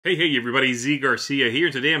Hey everybody, Garcia here.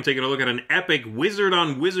 Today I'm taking a look at an epic wizard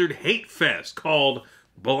on wizard hate fest called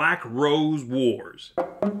Black Rose Wars.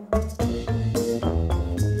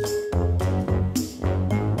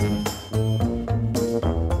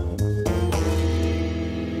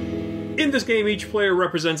 In this game, each player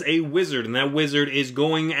represents a wizard, and that wizard is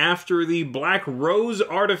going after the Black Rose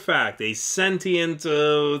artifact, a sentient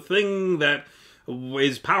thing that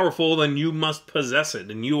is powerful, and you must possess it,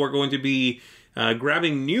 and you are going to be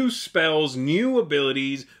grabbing new spells, new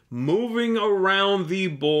abilities, moving around the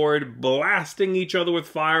board, blasting each other with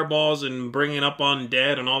fireballs and bringing up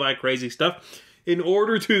undead and all that crazy stuff in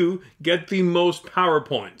order to get the most power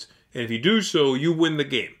points. And if you do so, you win the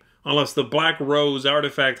game. Unless the Black Rose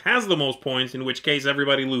artifact has the most points, in which case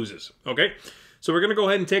everybody loses. Okay? So we're going to go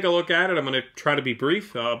ahead and take a look at it. I'm going to try to be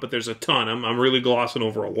brief, but there's a ton. I'm really glossing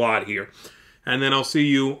over a lot here. And then I'll see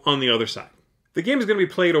you on the other side. The game is going to be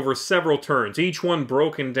played over several turns, each one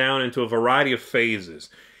broken down into a variety of phases.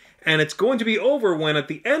 And it's going to be over when, at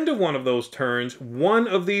the end of one of those turns, one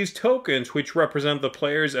of these tokens, which represent the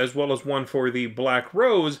players as well as one for the Black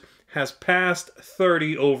Rose, has passed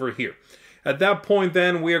 30 over here. At that point,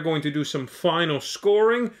 then, we are going to do some final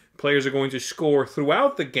scoring. Players are going to score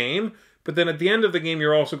throughout the game, but then at the end of the game,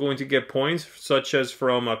 you're also going to get points, such as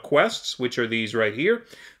from quests, which are these right here.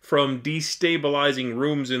 From destabilizing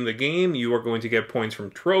rooms in the game, you are going to get points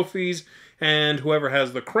from trophies. And whoever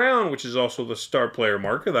has the crown, which is also the star player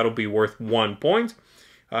marker, that'll be worth 1 point.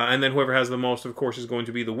 And then whoever has the most, of course, is going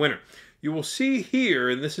to be the winner. You will see here,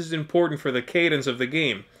 and this is important for the cadence of the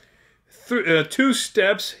game, two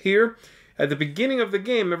steps here. At the beginning of the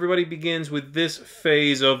game, everybody begins with this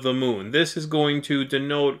phase of the moon. This is going to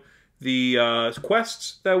denote the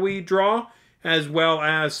quests that we draw, as well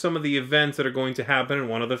as some of the events that are going to happen in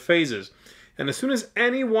one of the phases. And as soon as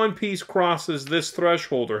any one piece crosses this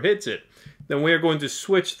threshold or hits it, then we are going to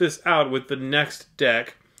switch this out with the next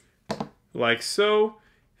deck, like so.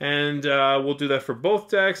 And we'll do that for both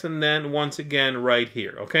decks, and then once again right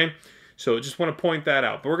here, okay? So just want to point that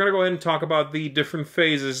out. But we're going to go ahead and talk about the different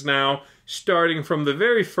phases now, starting from the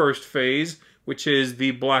very first phase, which is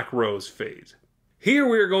the Black Rose phase. Here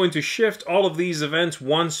we are going to shift all of these events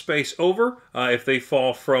one space over. If they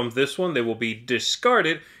fall from this one, they will be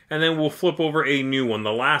discarded, and then we'll flip over a new one.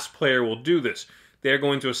 The last player will do this. They're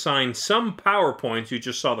going to assign some power points, you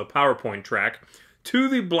just saw the PowerPoint track, to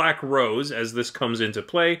the Black Rose as this comes into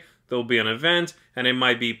play. There'll be an event, and it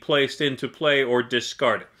might be placed into play or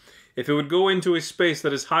discarded. If it would go into a space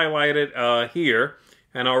that is highlighted here,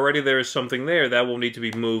 and already there is something there, that will need to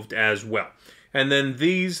be moved as well. And then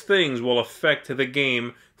these things will affect the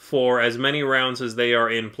game for as many rounds as they are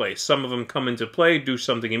in place. Some of them come into play, do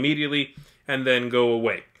something immediately, and then go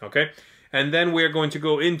away, okay? And then we're going to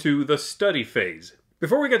go into the study phase.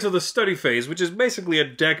 Before we get to the study phase, which is basically a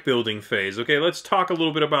deck building phase, okay, let's talk a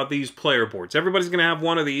little bit about these player boards. Everybody's going to have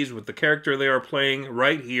one of these with the character they are playing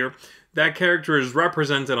right here. That character is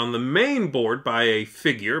represented on the main board by a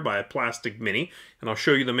figure, by a plastic mini, and I'll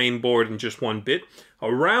show you the main board in just one bit.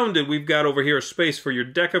 Around it, we've got over here a space for your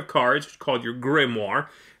deck of cards, which is called your grimoire,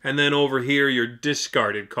 and then over here, your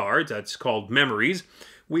discarded cards, that's called memories.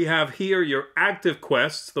 We have here your active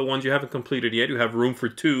quests, the ones you haven't completed yet. You have room for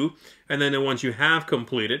 2, and then the ones you have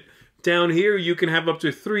completed. Down here, you can have up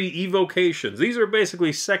to 3 evocations. These are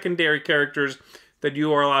basically secondary characters that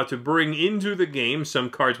you are allowed to bring into the game. Some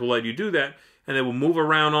cards will let you do that, and they will move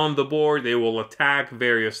around on the board. They will attack,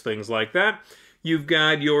 various things like that. You've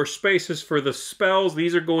got your spaces for the spells.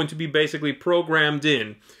 These are going to be basically programmed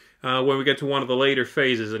in when we get to one of the later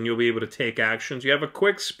phases, and you'll be able to take actions. You have a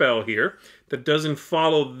quick spell here that doesn't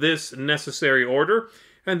follow this necessary order.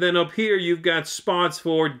 And then up here, you've got spots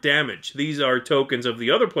for damage. These are tokens of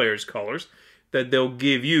the other player's colors that they'll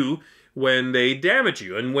give you when they damage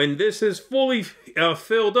you. And when this is fully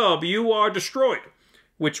filled up, you are destroyed,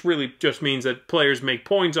 which really just means that players make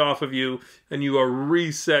points off of you and you are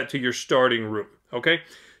reset to your starting room, okay?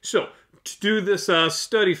 So, to do this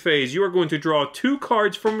study phase, you are going to draw 2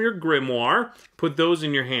 cards from your grimoire, put those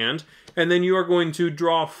in your hand, and then you are going to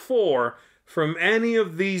draw 4 from any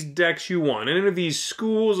of these decks you want, any of these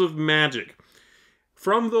schools of magic.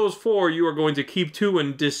 From those 4, you are going to keep 2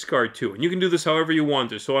 and discard 2. And you can do this however you want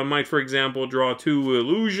to. So I might, for example, draw 2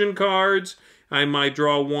 illusion cards. I might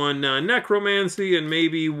draw 1 necromancy and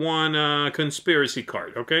maybe 1 conspiracy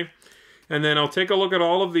card, okay? And then I'll take a look at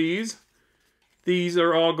all of these. These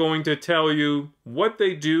are all going to tell you what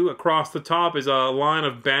they do. Across the top is a line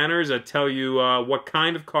of banners that tell you what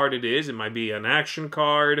kind of card it is. It might be an action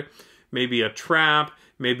card, maybe a trap,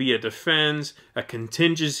 maybe a defense, a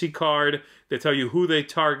contingency card. They tell you who they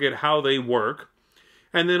target, how they work.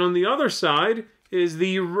 And then on the other side is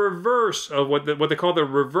the reverse of what they call the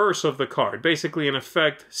reverse of the card. Basically an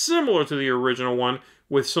effect similar to the original one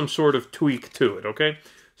with some sort of tweak to it, okay?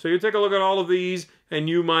 So you take a look at all of these, and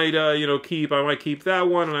you might, I might keep that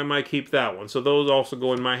one, and I might keep that one. So those also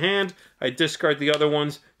go in my hand. I discard the other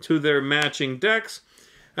ones to their matching decks.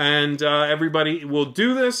 And everybody will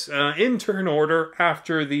do this in turn order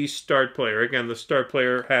after the start player. Again, the start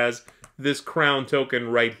player has this crown token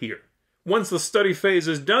right here. Once the study phase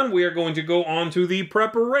is done, we are going to go on to the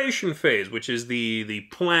preparation phase, which is the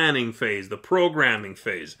planning phase, the programming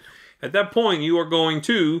phase. At that point, you are going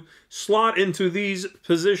to slot into these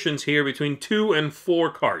positions here between 2 and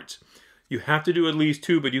 4 cards. You have to do at least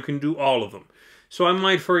 2, but you can do all of them. So I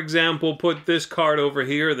might, for example, put this card over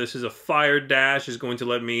here. This is a fire dash. It's going to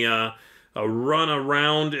let me run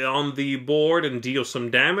around on the board and deal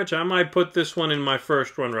some damage. I might put this one in my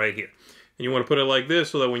first one right here. And you want to put it like this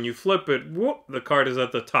so that when you flip it, whoop, the card is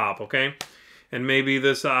at the top, okay? And maybe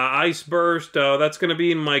this ice burst, that's going to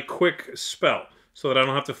be in my quick spell, so that I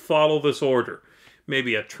don't have to follow this order.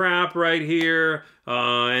 Maybe a trap right here,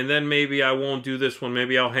 and then maybe I won't do this one.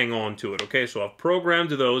 Maybe I'll hang on to it, okay? So I've programmed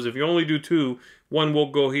those. If you only do 2, one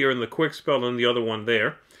will go here in the quick spell and the other one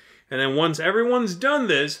there. And then once everyone's done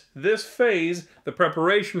this phase, the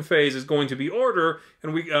preparation phase, is going to be order,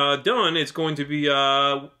 and it's going to be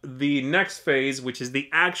the next phase, which is the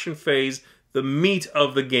action phase, the meat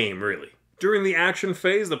of the game, really. During the action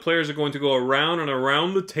phase, the players are going to go around and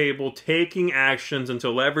around the table taking actions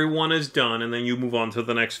until everyone is done, and then you move on to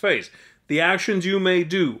the next phase. The actions you may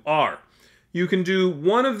do are, you can do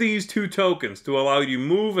one of these 2 tokens to allow you to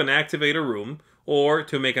move and activate a room, or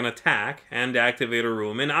to make an attack and activate a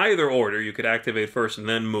room. In either order, you could activate first and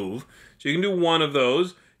then move. So you can do one of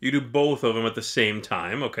those. You do both of them at the same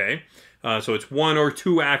time, okay? So it's 1 or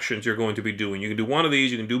 2 actions you're going to be doing. You can do one of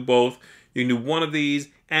these, you can do both. You can do one of these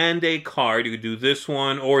and a card. You could do this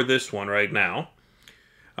one or this one right now.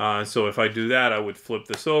 So if I do that, I would flip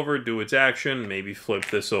this over, do its action, maybe flip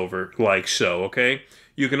this over like so, okay?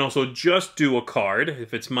 You can also just do a card.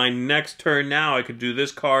 If it's my next turn now, I could do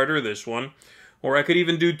this card or this one. Or I could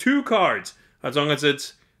even do 2 cards, as long as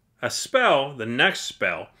it's a spell, the next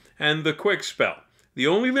spell, and the quick spell. The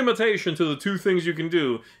only limitation to the 2 things you can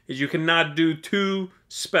do is you cannot do 2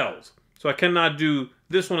 spells. So I cannot do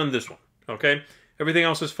this one and this one, okay? Everything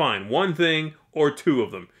else is fine. 1 thing or 2 of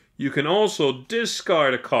them. You can also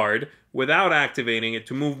discard a card without activating it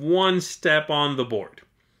to move 1 step on the board.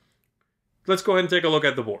 Let's go ahead and take a look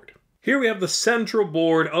at the board. Here we have the central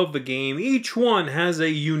board of the game. Each one has a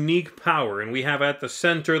unique power, and we have at the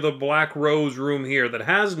center the Black Rose room here that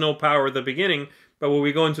has no power at the beginning, but when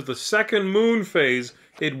we go into the second moon phase,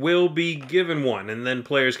 it will be given one, and then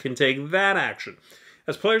players can take that action.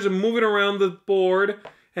 As players are moving around the board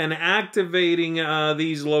and activating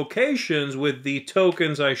these locations with the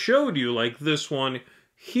tokens I showed you, like this one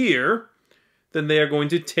here, then they are going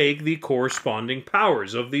to take the corresponding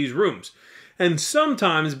powers of these rooms. And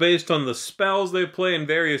sometimes, based on the spells they play and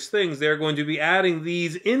various things, they're going to be adding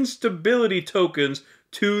these instability tokens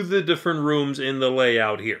to the different rooms in the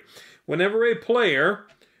layout here. Whenever a player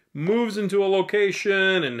moves into a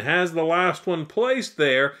location and has the last one placed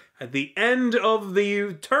there, at the end of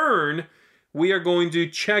the turn, we are going to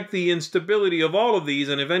check the instability of all of these,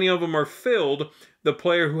 and if any of them are filled, the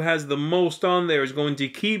player who has the most on there is going to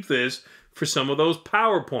keep this for some of those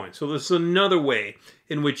power points. So this is another way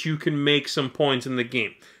in which you can make some points in the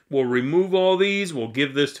game. We'll remove all these, we'll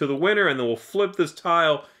give this to the winner, and then we'll flip this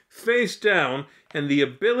tile face down, and the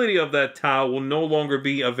ability of that tile will no longer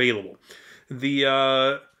be available.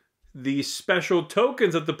 The special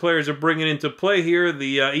tokens that the players are bringing into play here,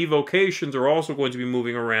 the evocations, are also going to be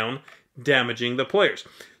moving around, damaging the players.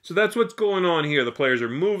 So that's what's going on here. The players are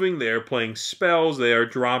moving, they are playing spells, they are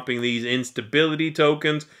dropping these instability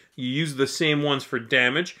tokens. You use the same ones for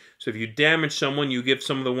damage. So if you damage someone, you give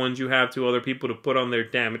some of the ones you have to other people to put on their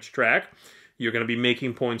damage track. You're going to be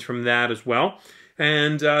making points from that as well.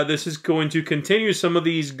 And this is going to continue, some of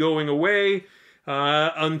these going away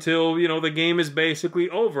until, you know, the game is basically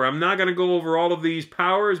over. I'm not going to go over all of these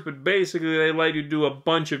powers, but basically they let you do a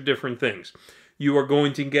bunch of different things. You are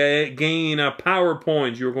going to gain power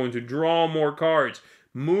points. You're going to draw more cards,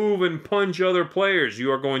 move and punch other players.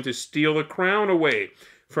 You are going to steal the crown away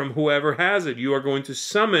from whoever has it. You are going to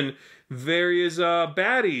summon various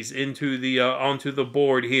baddies into the onto the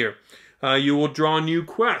board here. You will draw new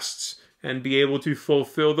quests and be able to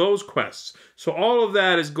fulfill those quests. So all of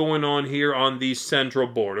that is going on here on the central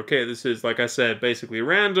board. Okay, this is, like I said, basically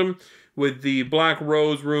random, with the Black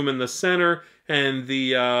Rose room in the center, and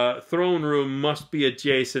the throne room must be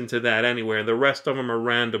adjacent to that anywhere. The rest of them are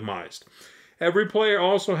randomized. Every player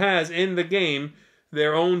also has in the game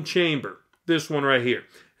their own chamber. This one right here.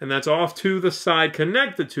 And that's off to the side,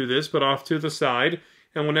 connected to this, but off to the side.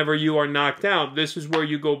 And whenever you are knocked out, this is where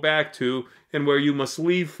you go back to and where you must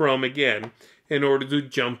leave from again in order to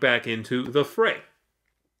jump back into the fray.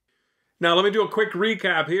 Now, let me do a quick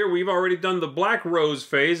recap here. We've already done the Black Rose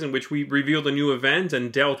phase, in which we revealed a new event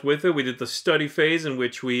and dealt with it. We did the study phase, in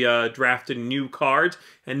which we drafted new cards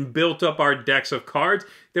and built up our decks of cards.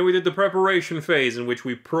 Then we did the preparation phase, in which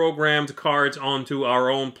we programmed cards onto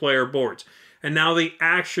our own player boards. And now the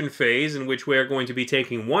action phase, in which we are going to be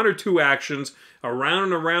taking 1 or 2 actions around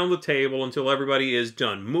and around the table until everybody is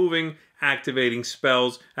done moving, activating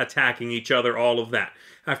spells, attacking each other, all of that.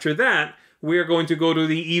 After that, we are going to go to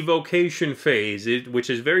the evocation phase, which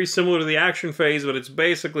is very similar to the action phase, but it's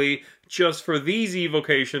basically just for these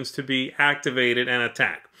evocations to be activated and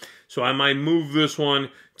attack. So I might move this one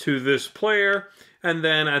to this player and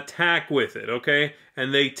then attack with it, okay?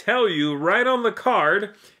 And they tell you right on the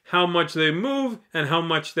card how much they move and how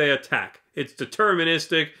much they attack. It's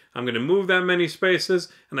deterministic. I'm going to move that many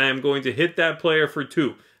spaces, and I am going to hit that player for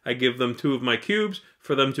 2. I give them 2 of my cubes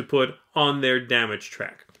for them to put on their damage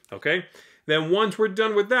track, okay? Then once we're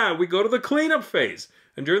done with that, we go to the cleanup phase.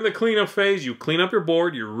 And during the cleanup phase, you clean up your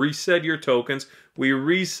board, you reset your tokens. We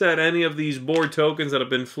reset any of these board tokens that have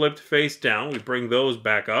been flipped face down. We bring those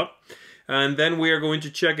back up. And then we are going to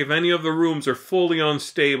check if any of the rooms are fully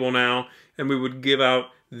unstable now. And we would give out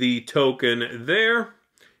the token there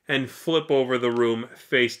and flip over the room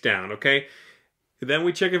face down, okay? Then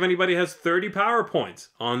we check if anybody has 30 power points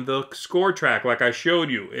on the score track like I showed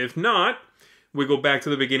you. If not, we go back to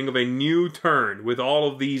the beginning of a new turn with all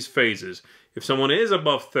of these phases. If someone is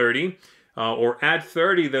above 30 or at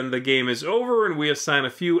 30, then the game is over and we assign a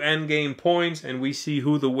few endgame points and we see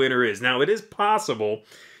who the winner is. Now, it is possible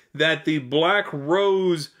that the Black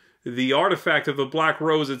Rose, the artifact of the Black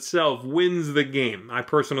Rose itself, wins the game. I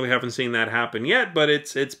personally haven't seen that happen yet, but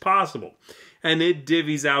it's possible. And it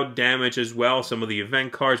divvies out damage as well. Some of the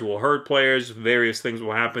event cards will hurt players. Various things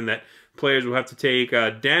will happen that players will have to take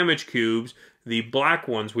damage cubes, the black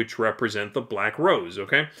ones, which represent the Black Rose,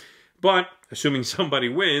 okay? But, assuming somebody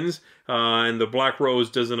wins, and the Black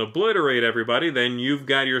Rose doesn't obliterate everybody, then you've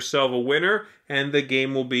got yourself a winner, and the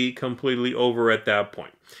game will be completely over at that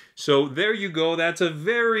point. So, there you go. That's a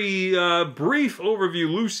very brief overview,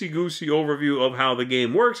 loosey-goosey overview of how the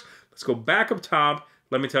game works. Let's go back up top.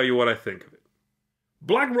 Let me tell you what I think of it.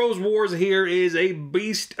 Black Rose Wars here is a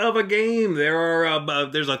beast of a game.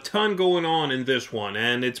 There's a ton going on in this one,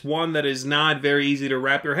 and it's one that is not very easy to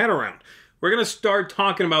wrap your head around. We're going to start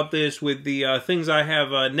talking about this with the things I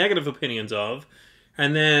have negative opinions of,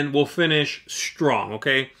 and then we'll finish strong,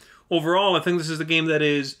 okay? Overall, I think this is a game that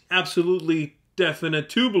is absolutely,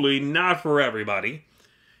 definitely not for everybody,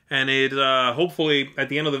 and it hopefully at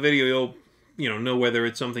the end of the video you'll know whether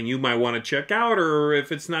it's something you might want to check out or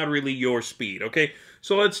if it's not really your speed, okay?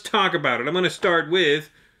 So let's talk about it. I'm going to start with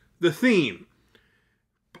the theme.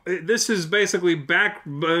 This is basically Black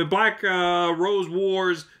Rose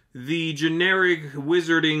Wars, the generic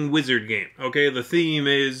wizarding wizard game, okay? The theme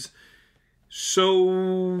is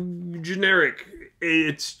so generic.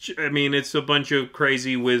 It's a bunch of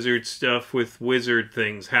crazy wizard stuff with wizard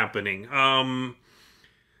things happening.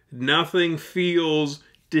 Nothing feels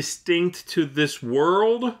distinct to this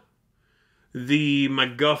world. The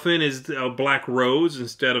MacGuffin is a Black Rose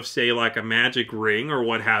instead of, say, like a magic ring or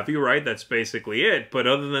what have you, right? That's basically it. But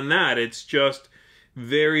other than that, it's just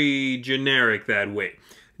very generic that way.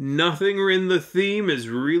 Nothing in the theme is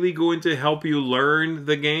really going to help you learn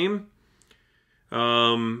the game.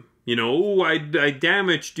 I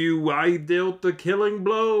damaged you. I dealt the killing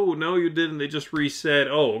blow. No, you didn't. They just reset.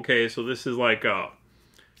 Oh, okay, so this is like a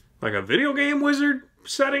video game wizard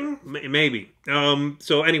setting? Maybe.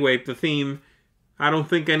 So anyway, the theme, I don't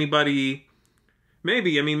think anybody,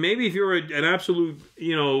 maybe if you're an absolute,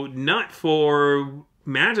 nut for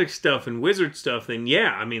magic stuff and wizard stuff, then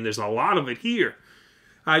yeah, there's a lot of it here.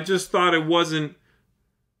 I just thought it wasn't,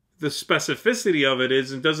 the specificity of it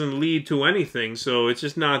is, it doesn't lead to anything, so it's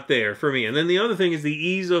just not there for me. And then the other thing is the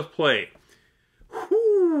ease of play.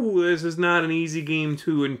 Whew, this is not an easy game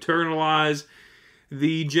to internalize.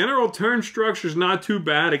 The general turn structure is not too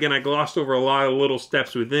bad. Again, I glossed over a lot of little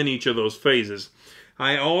steps within each of those phases.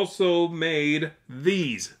 I also made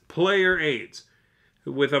these player aids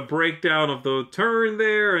with a breakdown of the turn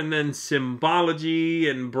there, and then symbology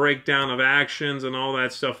and breakdown of actions and all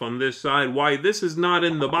that stuff on this side. Why this is not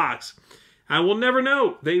in the box, I will never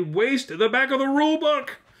know. They waste the back of the rule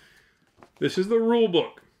book. This is the rule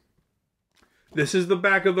book. This is the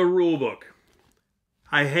back of the rule book.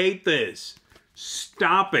 I hate this.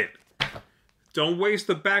 Stop it. don't waste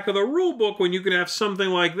the back of the rule book when you can have something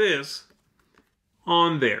like this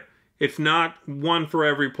on there. If not, one for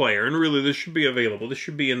every player. And really, this should be available. This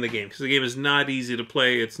should be in the game, because the game is not easy to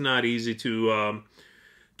play. It's not easy to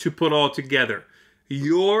put all together.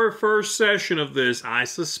 Your first session of this, I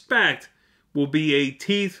suspect, will be a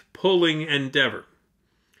teeth-pulling endeavor.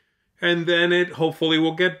 And then it hopefully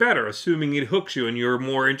will get better, assuming it hooks you and you're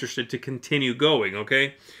more interested to continue going,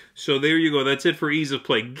 okay? So there you go. That's it for ease of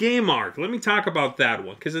play. Game art. Let me talk about that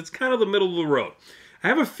one, because it's kind of the middle of the road. I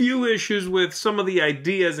have a few issues with some of the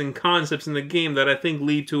ideas and concepts in the game that I think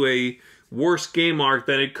lead to a worse game art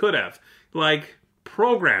than it could have. Like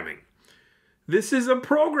programming. This is a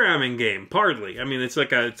programming game, partly. I mean, it's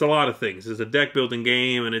a lot of things. It's a deck building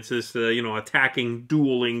game, and it's this attacking,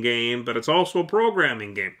 dueling game, but it's also a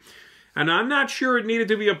programming game. And I'm not sure it needed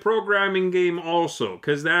to be a programming game also,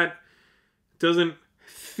 because that doesn't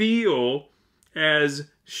feel as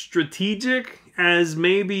strategic as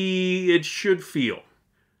maybe it should feel.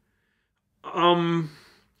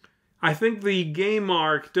 I think the game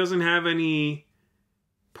arc doesn't have any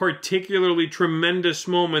particularly tremendous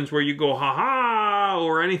moments where you go ha-ha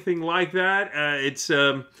or anything like that. It's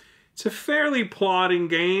a fairly plodding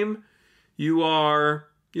game. You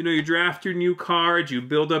draft your new cards, you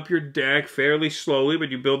build up your deck fairly slowly, but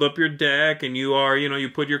you build up your deck, and you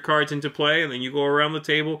put your cards into play, and then you go around the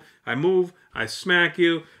table. I move, I smack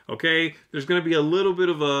you, okay? There's going to be a little bit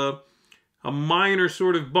of a minor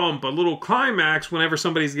sort of bump, a little climax whenever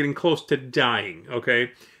somebody's getting close to dying, okay?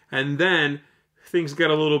 And then things get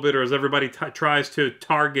a little bitter as everybody tries to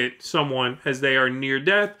target someone as they are near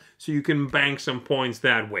death, so you can bank some points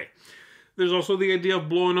that way. There's also the idea of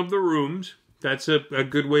blowing up the rooms. That's a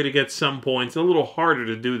good way to get some points. A little harder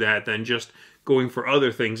to do that than just going for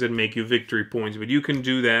other things that make you victory points, but you can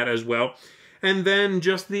do that as well. And then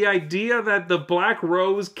just the idea that the Black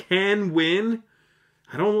Rose can win,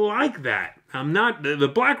 I don't like that.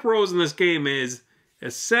 The Black Rose in this game is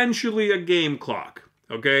essentially a game clock,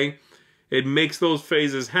 okay? It makes those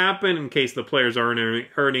phases happen in case the players are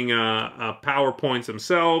earning power points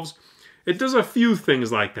themselves. It does a few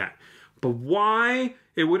things like that. But why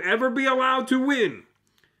it would ever be allowed to win,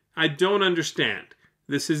 I don't understand.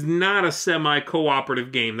 This is not a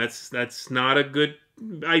semi-cooperative game. That's not a good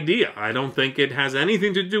idea. I don't think it has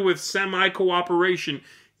anything to do with semi-cooperation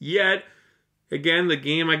yet. Again, the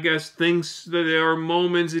game, I guess, thinks that there are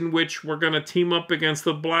moments in which we're going to team up against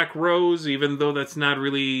the Black Rose, even though that's not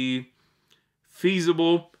really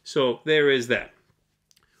feasible. So there is that.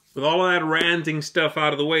 With all of that ranting stuff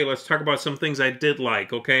out of the way, let's talk about some things I did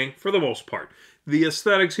like, okay? For the most part. The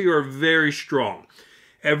aesthetics here are very strong.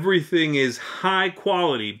 Everything is high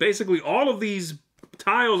quality. Basically, all of these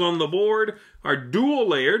tiles on the board are dual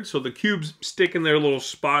layered, so the cubes stick in their little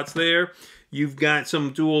spots there. You've got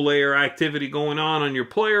some dual layer activity going on your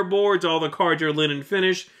player boards. All the cards are linen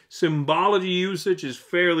finished. Symbology usage is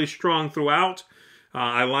fairly strong throughout.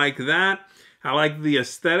 I like that. I like the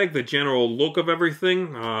aesthetic, the general look of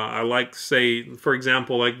everything. I like, say, for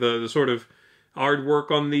example, like the sort of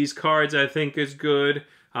artwork on these cards I think is good.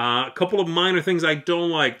 A couple of minor things I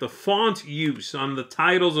don't like. The font use on the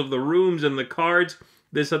titles of the rooms and the cards.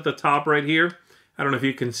 This at the top right here. I don't know if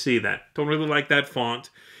you can see that. Don't really like that font.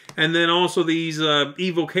 And then also these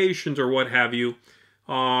evocations or what have you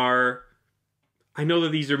are... I know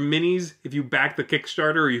that these are minis. If you back the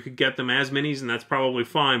Kickstarter, you could get them as minis, and that's probably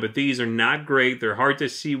fine. But these are not great. They're hard to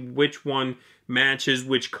see which one matches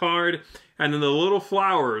which card. And then the little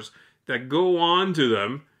flowers that go on to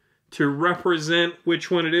them to represent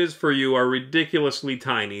which one it is for you are ridiculously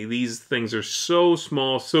tiny. These things are so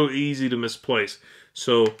small, so easy to misplace.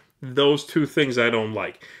 So those two things I don't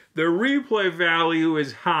like. The replay value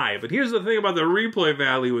is high. But here's the thing about the replay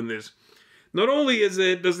value in this. Not only does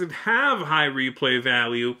it have high replay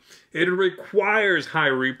value, it requires high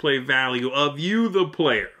replay value of you, the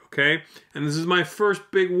player, okay? And this is my first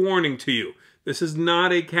big warning to you. This is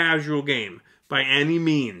not a casual game by any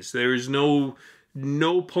means. There is no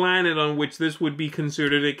planet on which this would be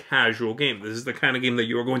considered a casual game. This is the kind of game that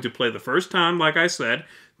you're going to play the first time, like I said,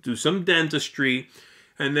 do some dentistry,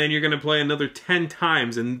 and then you're going to play another 10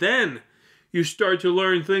 times. And then you start to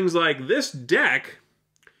learn things like this deck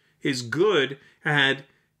is good at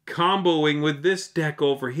comboing with this deck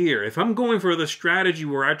over here. If I'm going for the strategy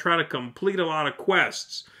where I try to complete a lot of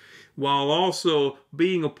quests while also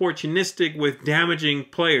being opportunistic with damaging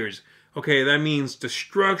players, okay, that means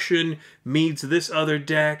destruction meets this other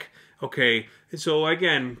deck. Okay, so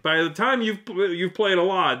again, by the time you've played a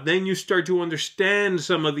lot, then you start to understand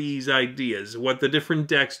some of these ideas, what the different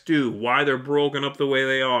decks do, why they're broken up the way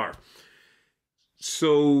they are.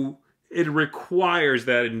 So it requires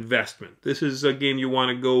that investment. This is a game you want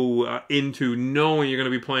to go into knowing you're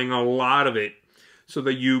going to be playing a lot of it so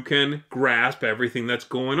that you can grasp everything that's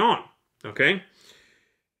going on, okay?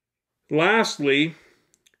 Lastly,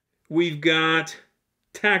 we've got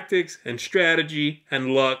tactics and strategy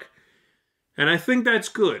and luck, and I think that's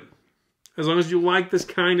good, as long as you like this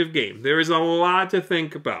kind of game. There is a lot to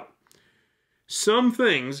think about. Some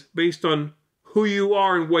things, based on who you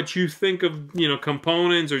are and what you think of,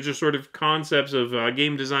 components or just sort of concepts of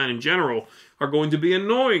game design in general, are going to be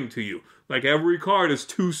annoying to you. Like every card is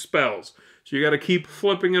 2 spells. So you got to keep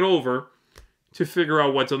flipping it over to figure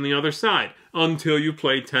out what's on the other side until you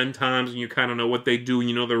play 10 times and you kind of know what they do. And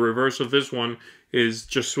you know the reverse of this one is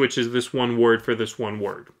just switches this one word for this one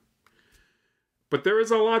word. But there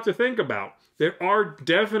is a lot to think about. There are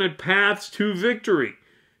definite paths to victory.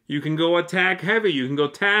 You can go attack heavy. You can go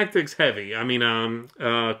tactics heavy.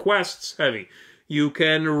 Quests heavy. You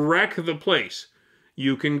can wreck the place.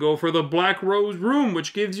 You can go for the Black Rose Room,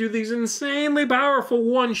 which gives you these insanely powerful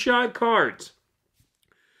one-shot cards.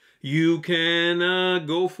 You can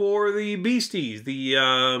go for the beasties.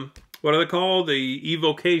 What are they called? The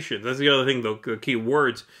evocations. That's the other thing, though. The key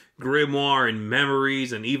words. Grimoire and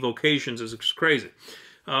memories and evocations is crazy.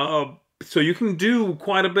 So you can do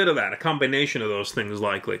quite a bit of that, a combination of those things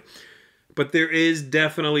likely. But there is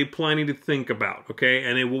definitely plenty to think about, okay?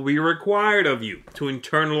 And it will be required of you to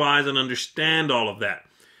internalize and understand all of that.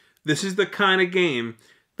 This is the kind of game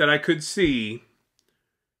that I could see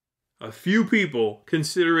a few people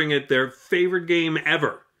considering it their favorite game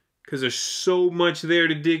ever, because there's so much there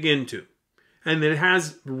to dig into. And it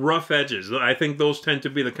has rough edges. I think those tend to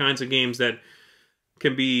be the kinds of games that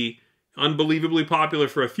can be unbelievably popular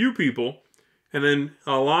for a few people, and then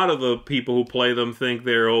a lot of the people who play them think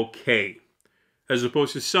they're okay. As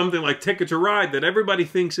opposed to something like Ticket to Ride that everybody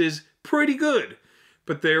thinks is pretty good.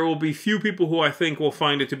 But there will be few people who I think will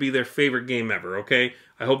find it to be their favorite game ever, okay?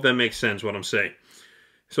 I hope that makes sense what I'm saying.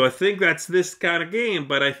 So I think that's this kind of game,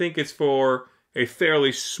 but I think it's for a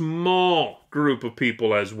fairly small group of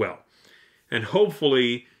people as well. And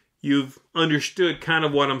hopefully you've understood kind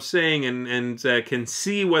of what I'm saying and can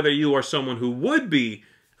see whether you are someone who would be,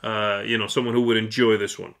 someone who would enjoy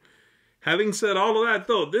this one. Having said all of that,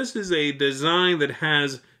 though, this is a design that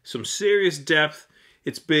has some serious depth.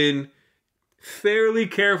 It's been fairly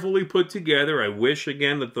carefully put together. I wish,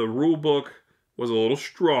 again, that the rule book was a little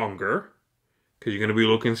stronger, because you're going to be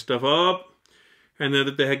looking stuff up, and then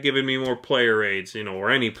that they had given me more player aids,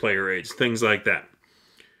 or any player aids, things like that.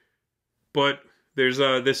 But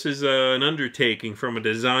this is an undertaking from a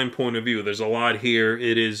design point of view. There's a lot here.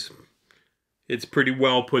 It's pretty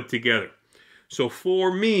well put together. So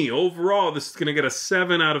for me, overall, this is going to get a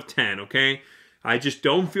 7 out of 10, okay? I just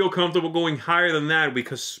don't feel comfortable going higher than that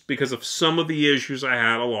because of some of the issues I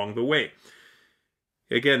had along the way.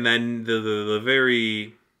 Again, then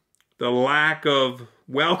the lack of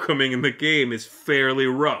welcoming in the game is fairly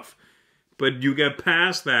rough. But you get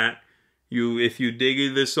past that, if you dig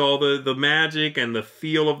into this, all the magic and the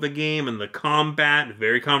feel of the game and the combat,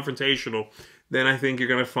 very confrontational, then I think you're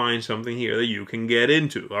going to find something here that you can get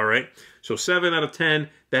into, all right? So 7 out of 10,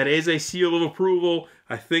 that is a seal of approval.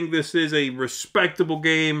 I think this is a respectable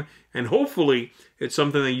game, and hopefully it's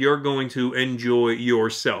something that you're going to enjoy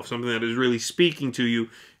yourself, something that is really speaking to you,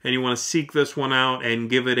 and you want to seek this one out and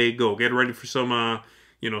give it a go. Get ready for some,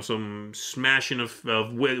 some smashing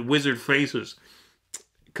of wizard faces,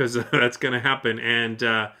 because that's going to happen,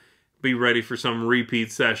 and be ready for some repeat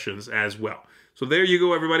sessions as well. So there you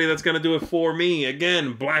go, everybody. That's going to do it for me.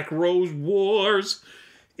 Again, Black Rose Wars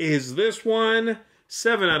is this one.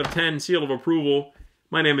 7 out of 10, seal of approval.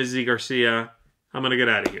 My name is Garcia. I'm going to get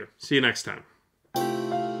out of here. See you next time.